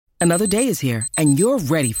Another day is here, and you're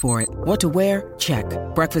ready for it. What to wear? Check.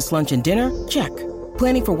 Breakfast, lunch, and dinner? Check.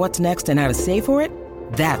 Planning for what's next and how to save for it?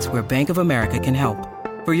 That's where Bank of America can help.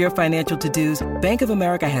 For your financial to-dos, Bank of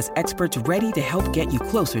America has experts ready to help get you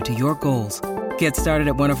closer to your goals. Get started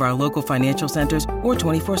at one of our local financial centers or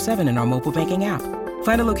 24/7 in our mobile banking app.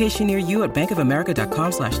 Find a location near you at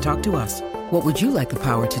bankofamerica.com/talktous. What would you like the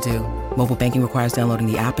power to do? Mobile banking requires downloading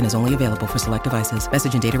the app and is only available for select devices.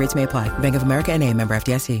 Message and data rates may apply. Bank of America N.A., member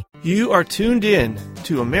FDIC. You are tuned in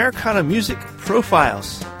to Americana Music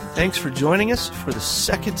Profiles. Thanks for joining us for the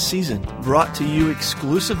second season, brought to you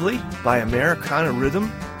exclusively by Americana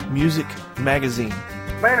Rhythm Music Magazine.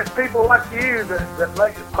 Man, it's people like you that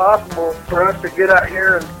make it possible for us to get out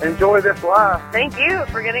here and enjoy this life. Thank you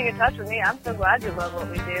for getting in touch with me. I'm so glad you love what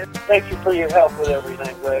we do. Thank you for your help with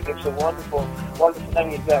everything, Greg. It's a wonderful, wonderful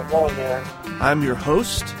thing you've got going there. I'm your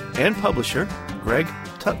host and publisher, Greg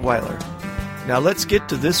Tutwiler. Now let's get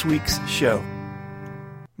to this week's show.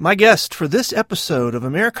 My guest for this episode of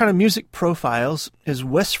Americana Music Profiles is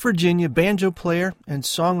West Virginia banjo player and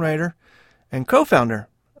songwriter and co-founder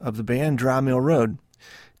of the band Dry Mill Road.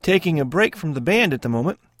 Taking a break from the band at the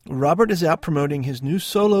moment, Robert is out promoting his new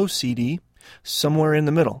solo CD, Somewhere in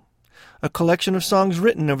the Middle, a collection of songs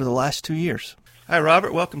written over the last 2 years. Hi,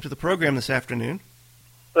 Robert. Welcome to the program this afternoon.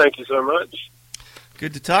 Thank you so much.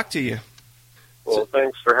 Good to talk to you. Well,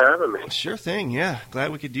 thanks for having me. Sure thing, yeah.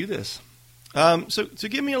 Glad we could do this. So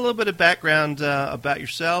give me a little bit of background about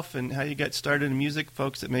yourself and how you got started in music.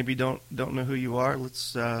 Folks that maybe don't know who you are,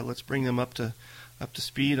 let's bring them up to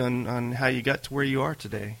speed on how you got to where you are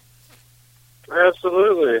today.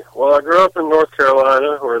 Absolutely. Well, I grew up in North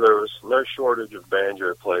Carolina where there was no shortage of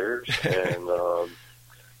banjo players, and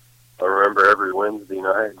I remember every Wednesday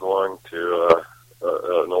night going to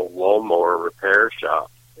an old lawnmower repair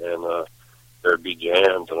shop, and there'd be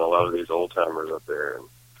jams and a lot of these old-timers up there.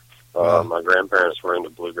 And my grandparents were into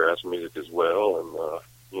bluegrass music as well, and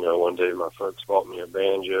one day my folks bought me a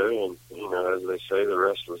banjo, and, as they say, the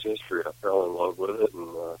rest was history. I fell in love with it,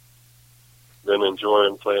 and been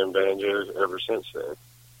enjoying playing banjos ever since then.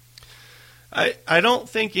 I don't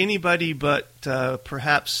think anybody but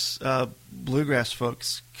perhaps bluegrass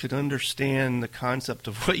folks could understand the concept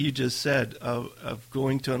of what you just said, of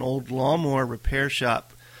going to an old lawnmower repair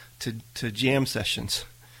shop to jam sessions.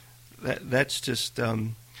 That's just...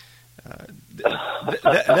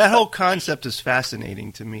 that whole concept is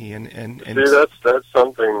fascinating to me, and see, that's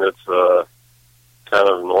something that's kind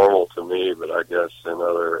of normal to me, but I guess in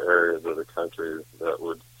other areas of the country that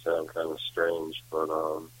would sound kind of strange. But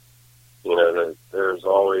there's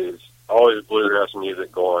always bluegrass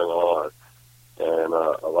music going on, and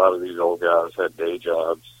a lot of these old guys had day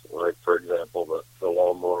jobs, like for example the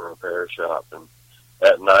lawnmower repair shop, and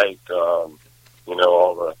at night,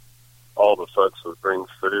 all the folks would bring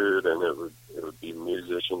food, and it would be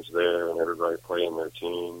musicians there, and everybody playing their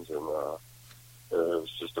tunes, and it was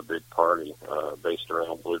just a big party based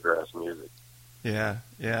around bluegrass music. Yeah,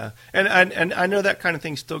 and I know that kind of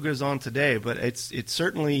thing still goes on today, but it's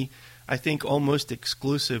certainly, I think, almost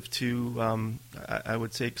exclusive to I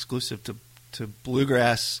would say exclusive to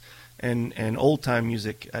bluegrass and old time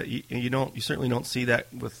music. You certainly don't see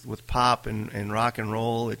that with pop and rock and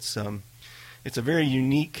roll. It's a very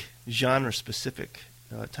unique, genre-specific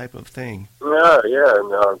type of thing. Yeah,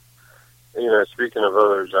 and speaking of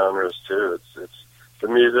other genres too, it's the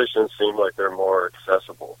musicians seem like they're more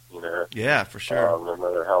accessible. Yeah, for sure. No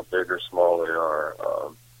matter how big or small they are,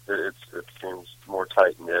 it seems more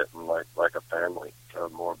tight knit and like a family,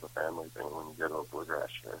 more of a family thing when you go to a bluegrass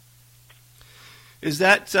show. Is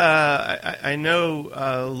that I know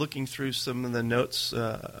looking through some of the notes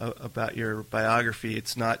about your biography,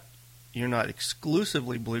 you're not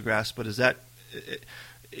exclusively bluegrass, but is that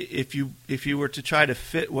if you were to try to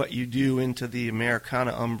fit what you do into the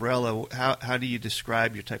Americana umbrella, how do you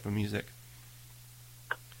describe your type of music?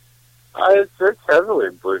 It's heavily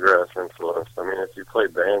bluegrass influenced. I mean, if you play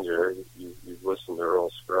banjo, you listen to Earl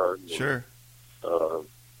Scruggs. Sure.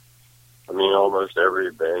 Almost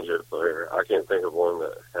every banjo player. I can't think of one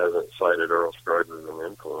that hasn't cited Earl Scruggs as an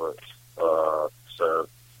influence.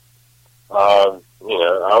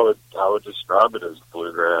 I would describe it as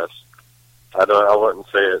bluegrass. I wouldn't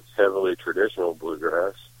say it's heavily traditional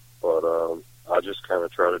bluegrass, but I just kind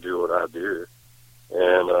of try to do what I do.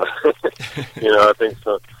 And I think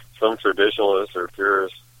some traditionalists or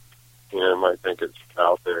purists, might think it's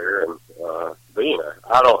out there, and but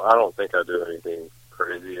I don't think I do anything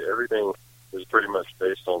crazy. Everything is pretty much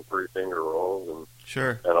based on 3-finger rolls and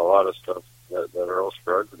sure, and a lot of stuff that Earl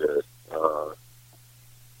Scruggs did.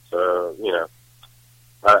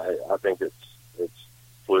 I think it's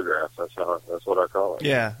bluegrass. That's what I call it.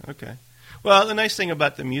 Yeah. Okay. Well, the nice thing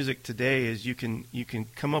about the music today is you can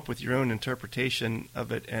come up with your own interpretation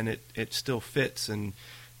of it, and it still fits, and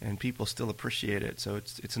people still appreciate it. So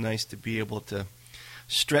it's nice to be able to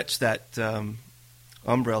stretch that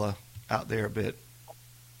umbrella out there a bit.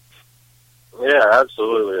 Yeah,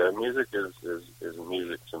 absolutely. Music is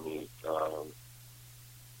music to me,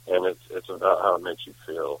 and it's about how it makes you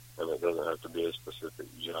feel, and it doesn't have to be a specific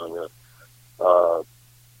genre. But,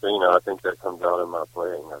 I think that comes out in my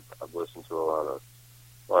playing. I've listened to a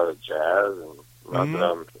lot of jazz, and not that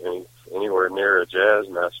I'm anywhere near a jazz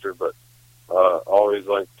master, but always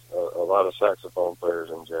liked a lot of saxophone players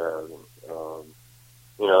in jazz,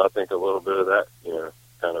 and I think a little bit of that,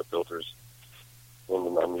 kind of filters into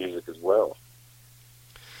my music as well.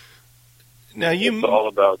 Now it's all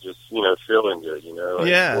about just feeling good,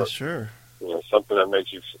 yeah, sure. Something that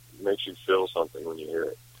makes you feel something when you hear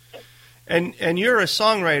it. And you're a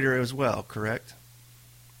songwriter as well, correct?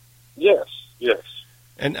 Yes.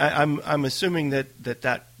 And I'm assuming that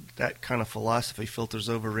kind of philosophy filters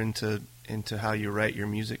over into how you write your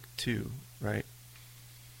music too, right?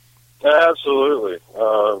 Absolutely.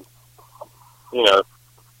 A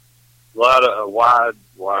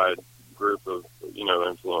wide group of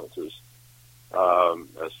influences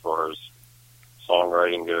as far as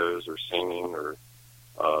songwriting goes, or singing, or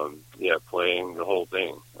playing, the whole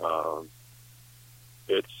thing.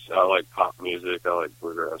 I like pop music, I like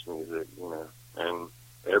bluegrass music, and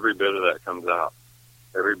every bit of that comes out.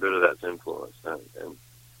 Every bit of that's influenced and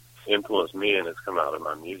influenced me, and it's come out in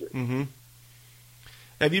my music. Mm-hmm.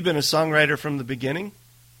 Have you been a songwriter from the beginning?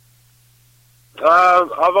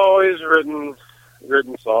 I've always written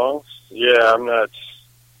songs. Yeah, I'm not.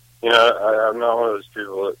 I'm not one of those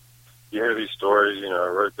people that you hear these stories. I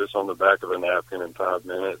wrote this on the back of a napkin in 5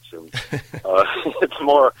 minutes, and it's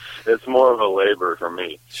more of a labor for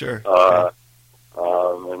me. Sure. And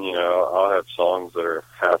I'll have songs that are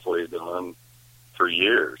halfway done for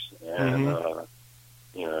years, and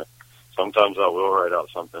sometimes I will write out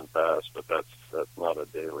something fast, but that's not a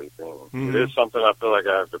daily thing. Mm-hmm. It is something I feel like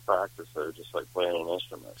I have to practice, though, just like playing an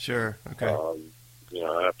instrument. Sure. Okay.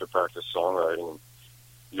 I have to practice songwriting.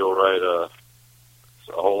 You'll write a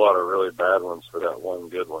whole lot of really bad ones for that one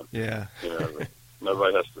good one. Yeah.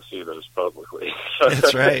 Nobody has to see those publicly.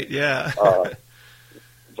 That's right. Yeah.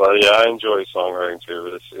 But yeah, I enjoy songwriting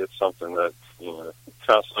too. It's something that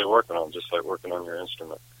constantly working on, just like working on your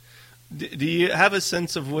instrument. Do you have a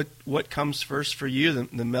sense of what comes first for you,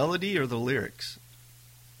 the melody or the lyrics?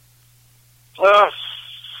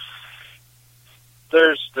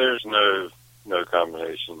 There's no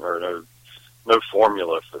combination or no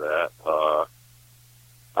formula for that.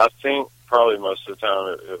 I think probably most of the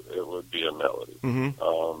time it would be a melody,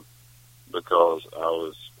 because I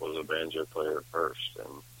was a banjo player first,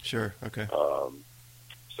 and sure, okay.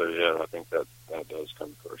 So yeah, I think that does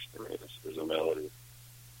come first for me. Is a melody.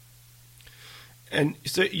 And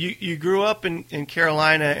so you grew up in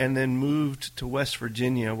Carolina and then moved to West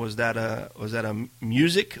Virginia. Was that a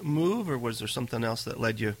music move, or was there something else that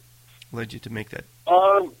led you to make that?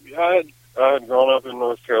 I had grown up in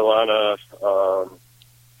North Carolina,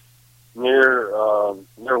 near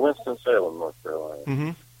Winston-Salem, North Carolina.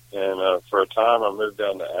 Mm-hmm. And for a time, I moved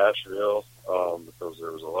down to Asheville because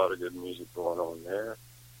there was a lot of good music going on there.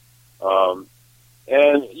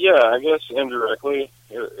 And yeah, I guess indirectly,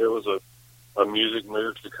 it was a music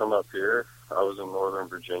move to come up here. I was in Northern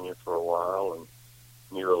Virginia for a while and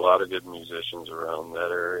knew a lot of good musicians around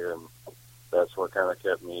that area, and that's what kind of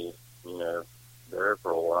kept me, there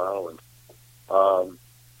for a while. And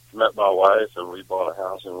met my wife, and we bought a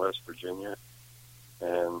house in West Virginia.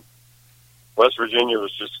 And West Virginia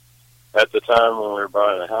was just, at the time when we were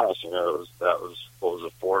buying a house, that was what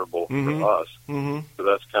was affordable for us. Mm-hmm. So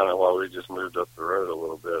that's kind of why we just moved up the road a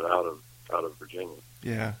little bit out of Virginia.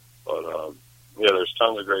 Yeah. But yeah, there's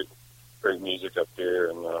tons of great music up here,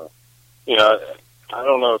 and I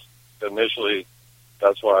don't know if initially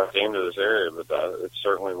that's why I came to this area, but it's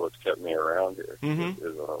certainly what's kept me around here. Mm-hmm.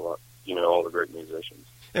 Is a lot, all the great musicians.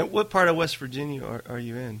 And what part of West Virginia are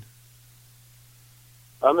you in?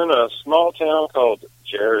 I'm in a small town called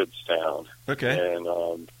Jaredstown. Okay.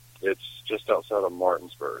 And it's just outside of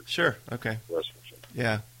Martinsburg. Sure. Okay. West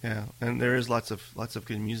Virginia. Yeah. And there is lots of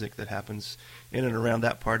good music that happens in and around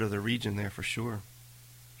that part of the region there for sure.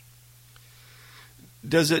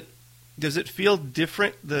 Does it feel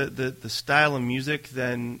different, the style of music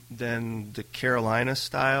than the Carolina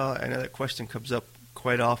style? I know that question comes up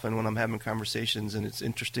quite often when I'm having conversations, and it's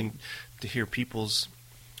interesting to hear people's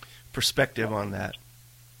perspective on that.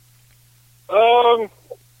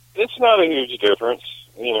 It's not a huge difference.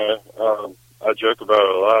 I joke about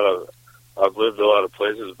it a lot. I've lived a lot of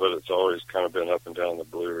places, but it's always kind of been up and down the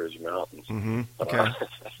Blue Ridge Mountains. Mm-hmm. Okay.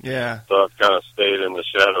 Yeah. So I've kind of stayed in the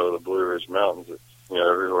shadow of the Blue Ridge Mountains,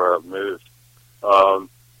 everywhere I've moved.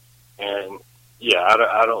 And yeah,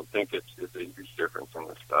 I don't think it's a huge difference in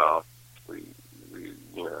the style. We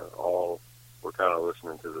we're kind of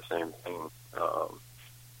listening to the same thing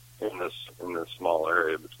in this small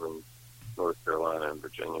area between North Carolina and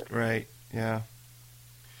Virginia. Right. Yeah.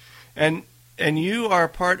 And you are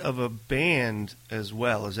part of a band as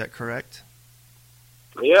well. Is that correct?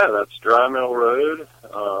 Yeah, that's Dry Mill Road.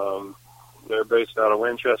 They're based out of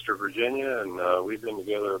Winchester, Virginia, and we've been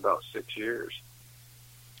together about 6 years.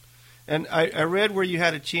 And I read where you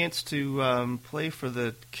had a chance to play for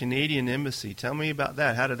the Canadian Embassy. Tell me about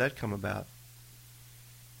that. How did that come about?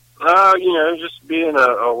 Just being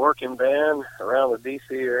a working band around the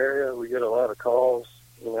D.C. area, we get a lot of calls,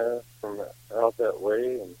 from out that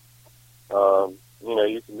way. And,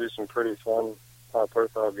 you can do some pretty fun,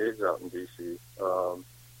 high-profile gigs out in D.C.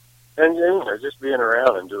 And just being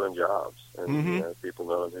around and doing jobs and, mm-hmm. People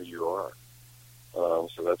knowing who you are. So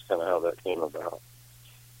that's kind of how that came about.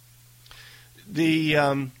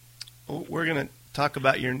 We're going to talk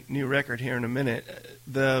about your new record here in a minute.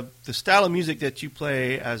 The style of music that you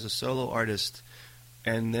play as a solo artist,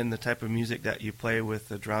 and then the type of music that you play with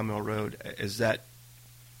the Dry Mill Road,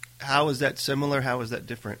 how is that similar? How is that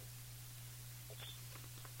different?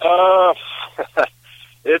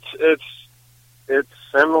 It's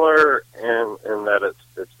similar in that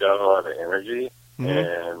it's got a lot of energy, mm-hmm.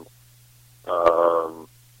 and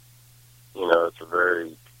it's a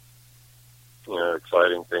very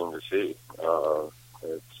exciting thing to see.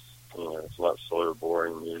 It's not slow,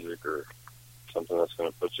 boring music or something that's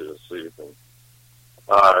going to put you to sleep. And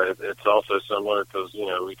it's also similar because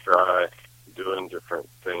we try doing different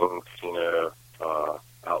things,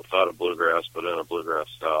 outside of bluegrass, but in a bluegrass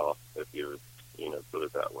style, if you would, put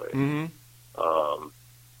it that way. Mm-hmm.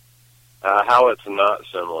 How it's not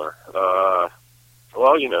similar.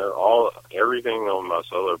 Everything on my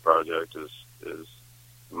solo project is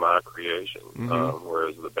my creation, mm-hmm.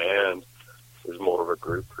 Whereas the band is more of a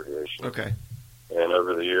group creation. Okay. And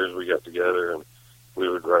over the years, we got together and we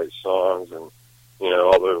would write songs, and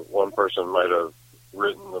although one person might have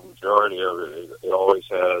written the majority of it, it always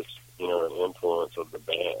has an influence of the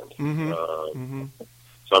band. Mm-hmm. Mm-hmm.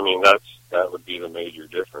 So that would be the major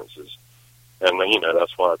differences, and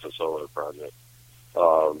that's why it's a solo project,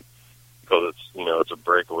 because it's a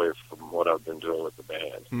breakaway from what I've been doing with the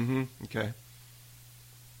band. Mm-hmm. Okay.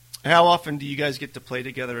 How often do you guys get to play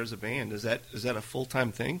together as a band? Is that a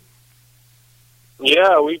full-time thing?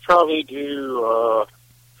 Yeah, we probably do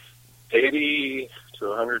 80 to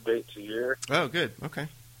 100 dates a year. Oh, good. Okay.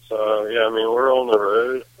 So, yeah, we're on the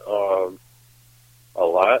road a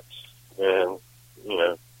lot, and,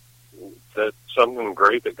 that's something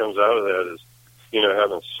great that comes out of that is,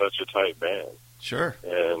 having such a tight band. Sure.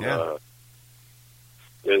 And, yeah.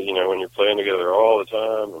 When you're playing together all the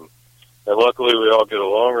time, and luckily we all get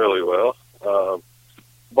along really well.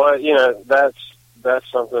 But,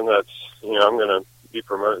 that's something that's, I'm going to be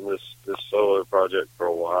promoting this solo project for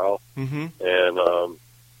a while. Mm-hmm. And,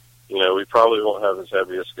 we probably won't have as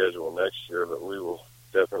heavy a schedule next year, but we will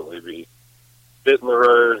definitely be hitting the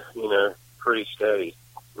road, pretty steady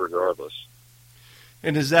regardless.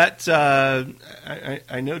 And is that,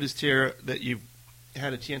 I noticed here that you've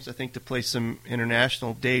had a chance, I think, to play some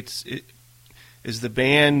international dates. Is the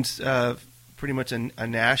band pretty much a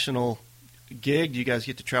national gig? Do you guys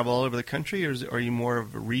get to travel all over the country, or are you more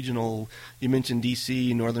of a regional? You mentioned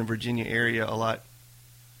D.C., Northern Virginia area a lot.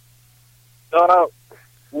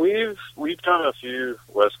 We've done a few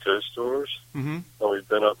West Coast tours, mm-hmm. and we've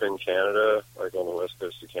been up in Canada, like on the West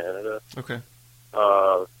Coast of Canada. Okay.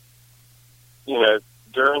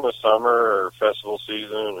 During the summer or festival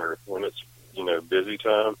season, or when it's busy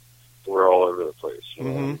time, we're all over the place.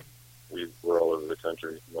 Mm-hmm. We're all over the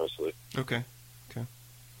country mostly. Okay.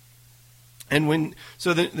 And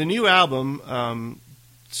the new album,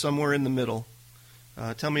 Somewhere in the Middle,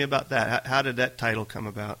 tell me about that. How did that title come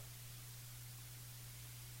about?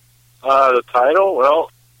 The title,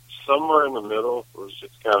 well, Somewhere in the Middle was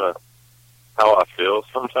just kind of how I feel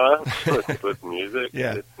sometimes with music.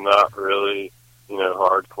 Yeah. It's not really,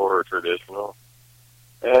 hardcore or traditional.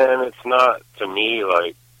 And it's not, to me,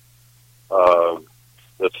 like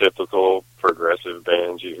the typical progressive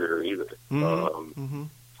bands you hear either. Mm-hmm. Mm-hmm.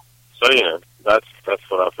 So, that's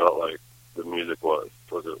what I felt like the music was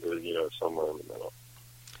somewhere in the middle.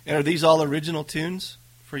 And are these all original tunes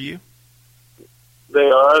for you? They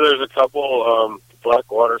are. There's a couple.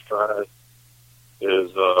 Black Water Side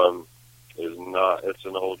is is not. It's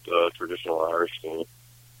an old traditional Irish tune,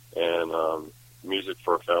 and Music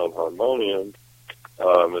for a Found Harmonium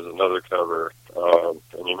is another cover, and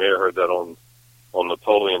you may have heard that on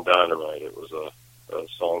Napoleon Dynamite. It was a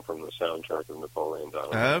song from the soundtrack of Napoleon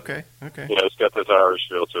Dynamite. Okay. You know, it's got this Irish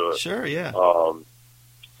feel to it. Sure, yeah.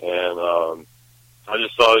 And I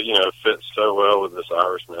just thought, you know, it fits so well with this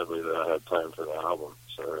Irish medley that I had planned for the album.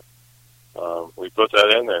 So we put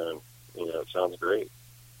that in there, and, you know, it sounds great.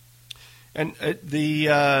 And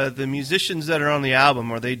the musicians that are on the album,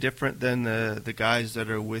 are they different than the guys that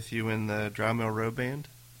are with you in the Dry Mill Road Band?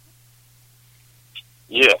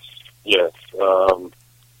 Yes.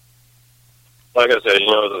 Like I said, you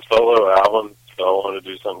know, it's a solo album, so I wanted to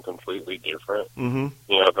do something completely different. Mm-hmm.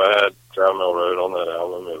 You know, if I had Dry Mill Road on that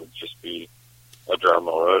album, it would just be a Dry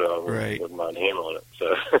Mill Road album with my name on it.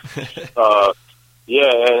 So,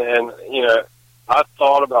 yeah, and you know, I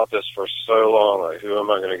thought about this for so long, like, who am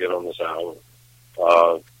I going to get on this album? You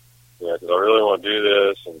know, because I really want to do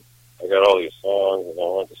this, and I got all these songs, and I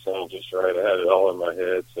want to sound just right. I had it all in my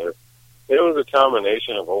head, so it was a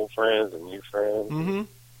combination of old friends and new friends. Mm-hmm.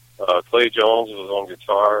 Clay Jones was on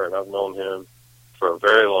guitar, and I've known him for a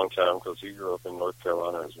very long time because he grew up in North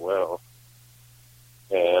Carolina as well.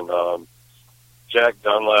 And Jack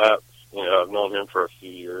Dunlap, you know, I've known him for a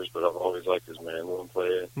few years, but I've always liked his mandolin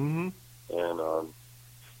playing. Mm-hmm. And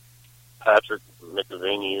Patrick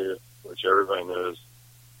McAvenue, which everybody knows,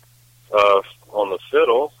 on the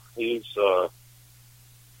fiddle, he's, you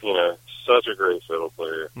know, such a great fiddle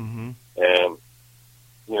player. Mm-hmm. And,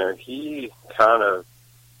 you know, he kind of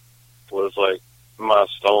was like my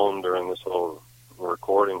stone during this whole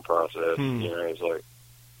recording process. You know,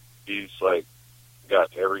 he's like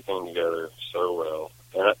got everything together so well.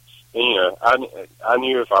 And, you know, I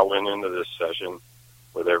knew if I went into this session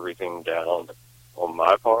with everything down on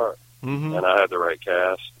my part, mm-hmm. and I had the right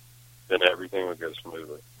cast, then everything would go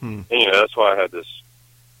smoothly. And, you know, that's why I had this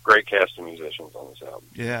great cast of musicians on this album.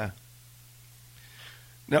 Yeah.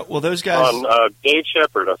 Now, well, those guys... On Dave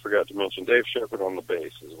Shepard, I forgot to mention Dave Shepard on the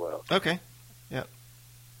bass as well. Okay. Yeah.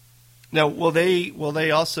 Now, will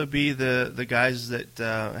they also be the guys that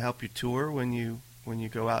help you tour when you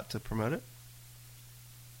go out to promote it?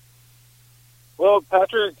 Well,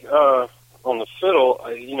 Patrick, on the fiddle,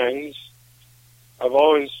 you know, I've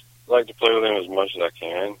always liked to play with him as much as I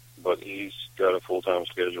can, but he's got a full-time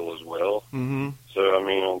schedule as well. Mm-hmm. So, I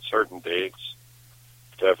mean, on certain dates,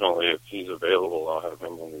 definitely, if he's available, I'll have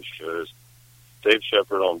him on these shows. Dave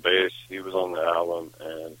Shepard on bass, he was on the album,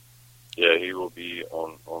 and yeah, he will be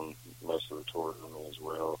on most of the tours with me as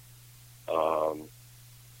well.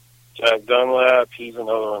 Jack Dunlap, he's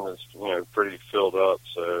another one that's, you know, pretty filled up,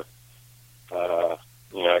 so,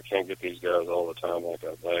 you know, I can't get these guys all the time like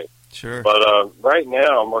I'd like. Sure. But right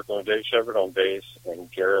now, I'm working with Dave Shepard on bass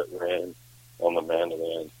and Garrett Wren on the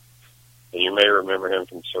mandolin. And you may remember him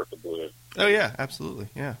from Circa Blue. Oh, yeah, absolutely.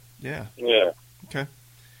 Yeah. Okay.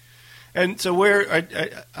 And so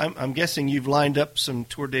I'm guessing you've lined up some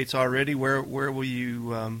tour dates already. Where will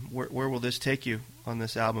you where will this take you on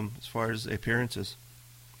this album as far as appearances?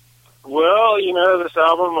 Well, you know, this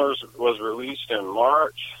album was released in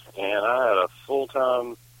March, and I had a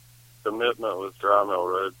full-time commitment with Dry Mill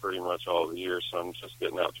Road pretty much all the year, so I'm just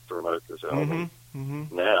getting out to promote this album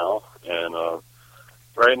now. And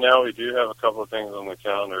right now we do have a couple of things on the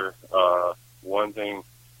calendar. One thing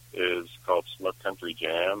is called Smoke Country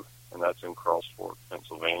Jam, and that's in Cross Fork,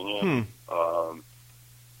 Pennsylvania.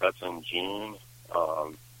 That's in June.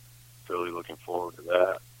 Really looking forward to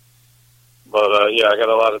that. But, yeah, I got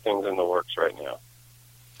a lot of things in the works right now.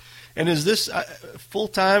 And is this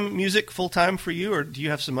full-time music, full-time for you, or do you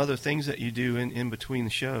have some other things that you do in between the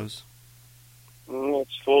shows?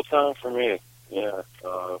 It's full-time for me, yeah.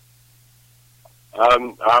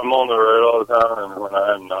 I'm on the road all the time, and when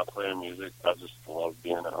I'm not playing music, I just love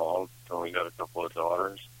being at home. And we got a couple of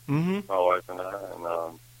daughters, my wife and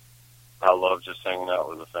I love just hanging out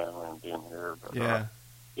with the family and being here. But,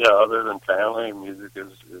 yeah, other than family, music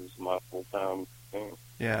is my full-time thing.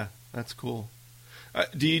 Yeah, that's cool.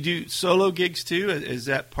 Do you do solo gigs too? Is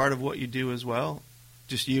that part of what you do as well?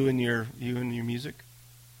 Just you and your music?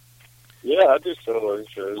 Yeah, I do solo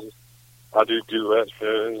shows. I do duet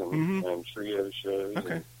shows and trio shows.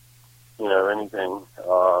 Okay. And, you know, anything.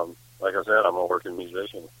 Like I said, I'm a working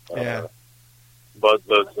musician. Yeah. But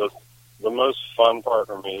the most fun part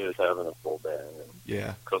for me is having a full band.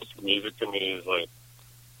 Yeah. Because music to me is like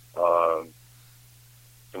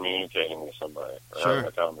communicating with somebody, or having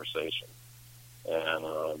a conversation. And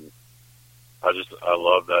I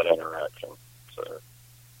love that interaction.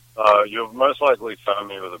 So you'll most likely find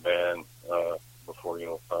me with a band before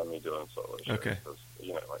you'll find me doing solo shows. Okay. Because,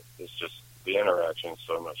 you know, like, it's just the interaction is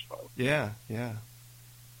so much fun. Yeah.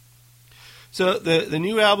 So the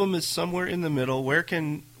new album is somewhere in the middle. Where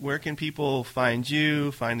can people find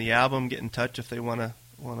you, find the album, get in touch if they want to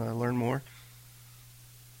learn more?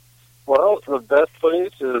 Well, the best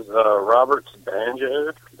place is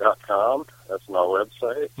robertsbanjo.com. That's my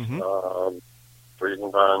website, where you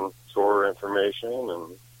can find tour information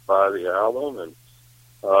and buy the album and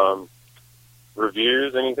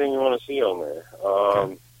reviews, anything you want to see on there.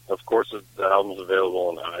 Of course, the album's available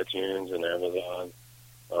on iTunes and Amazon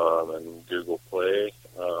and Google Play.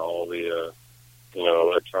 All the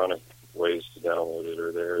electronic ways to download it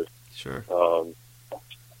are there. Sure.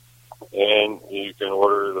 And you can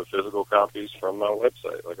order the physical copies from my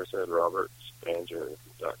website, like I said,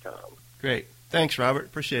 robertsbanjo.com. Great. Thanks, Robert.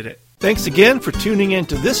 Appreciate it. Thanks again for tuning in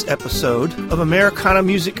to this episode of Americana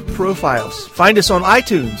Music Profiles. Find us on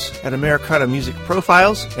iTunes at Americana Music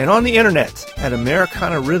Profiles and on the internet at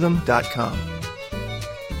americanarhythm.com.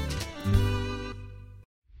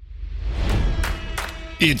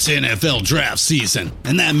 It's NFL draft season,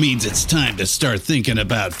 and that means it's time to start thinking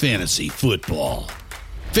about fantasy football.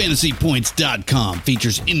 FantasyPoints.com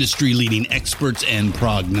features industry-leading experts and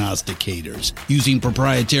prognosticators using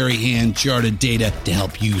proprietary hand-charted data to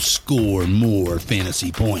help you score more fantasy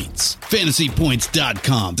points.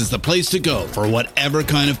 FantasyPoints.com is the place to go for whatever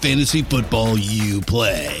kind of fantasy football you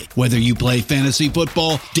play. Whether you play fantasy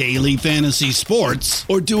football, daily fantasy sports,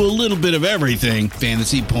 or do a little bit of everything,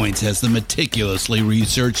 Fantasy Points has the meticulously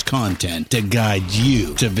researched content to guide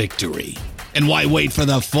you to victory. And why wait for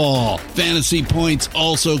the fall? Fantasy Points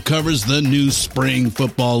also covers the new spring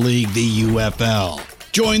football league, the UFL.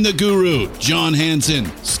 Join the guru, John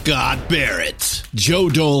Hansen, Scott Barrett, Joe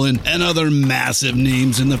Dolan, and other massive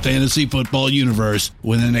names in the fantasy football universe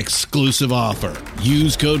with an exclusive offer.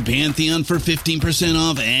 Use code Pantheon for 15%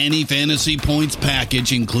 off any Fantasy Points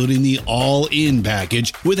package, including the all-in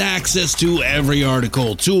package, with access to every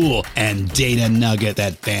article, tool, and data nugget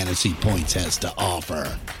that Fantasy Points has to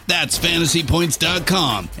offer. That's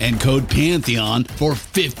FantasyPoints.com and code Pantheon for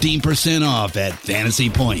 15% off at Fantasy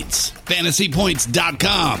Points.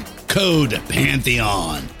 FantasyPoints.com, code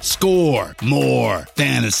Pantheon. Score more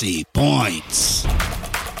fantasy points.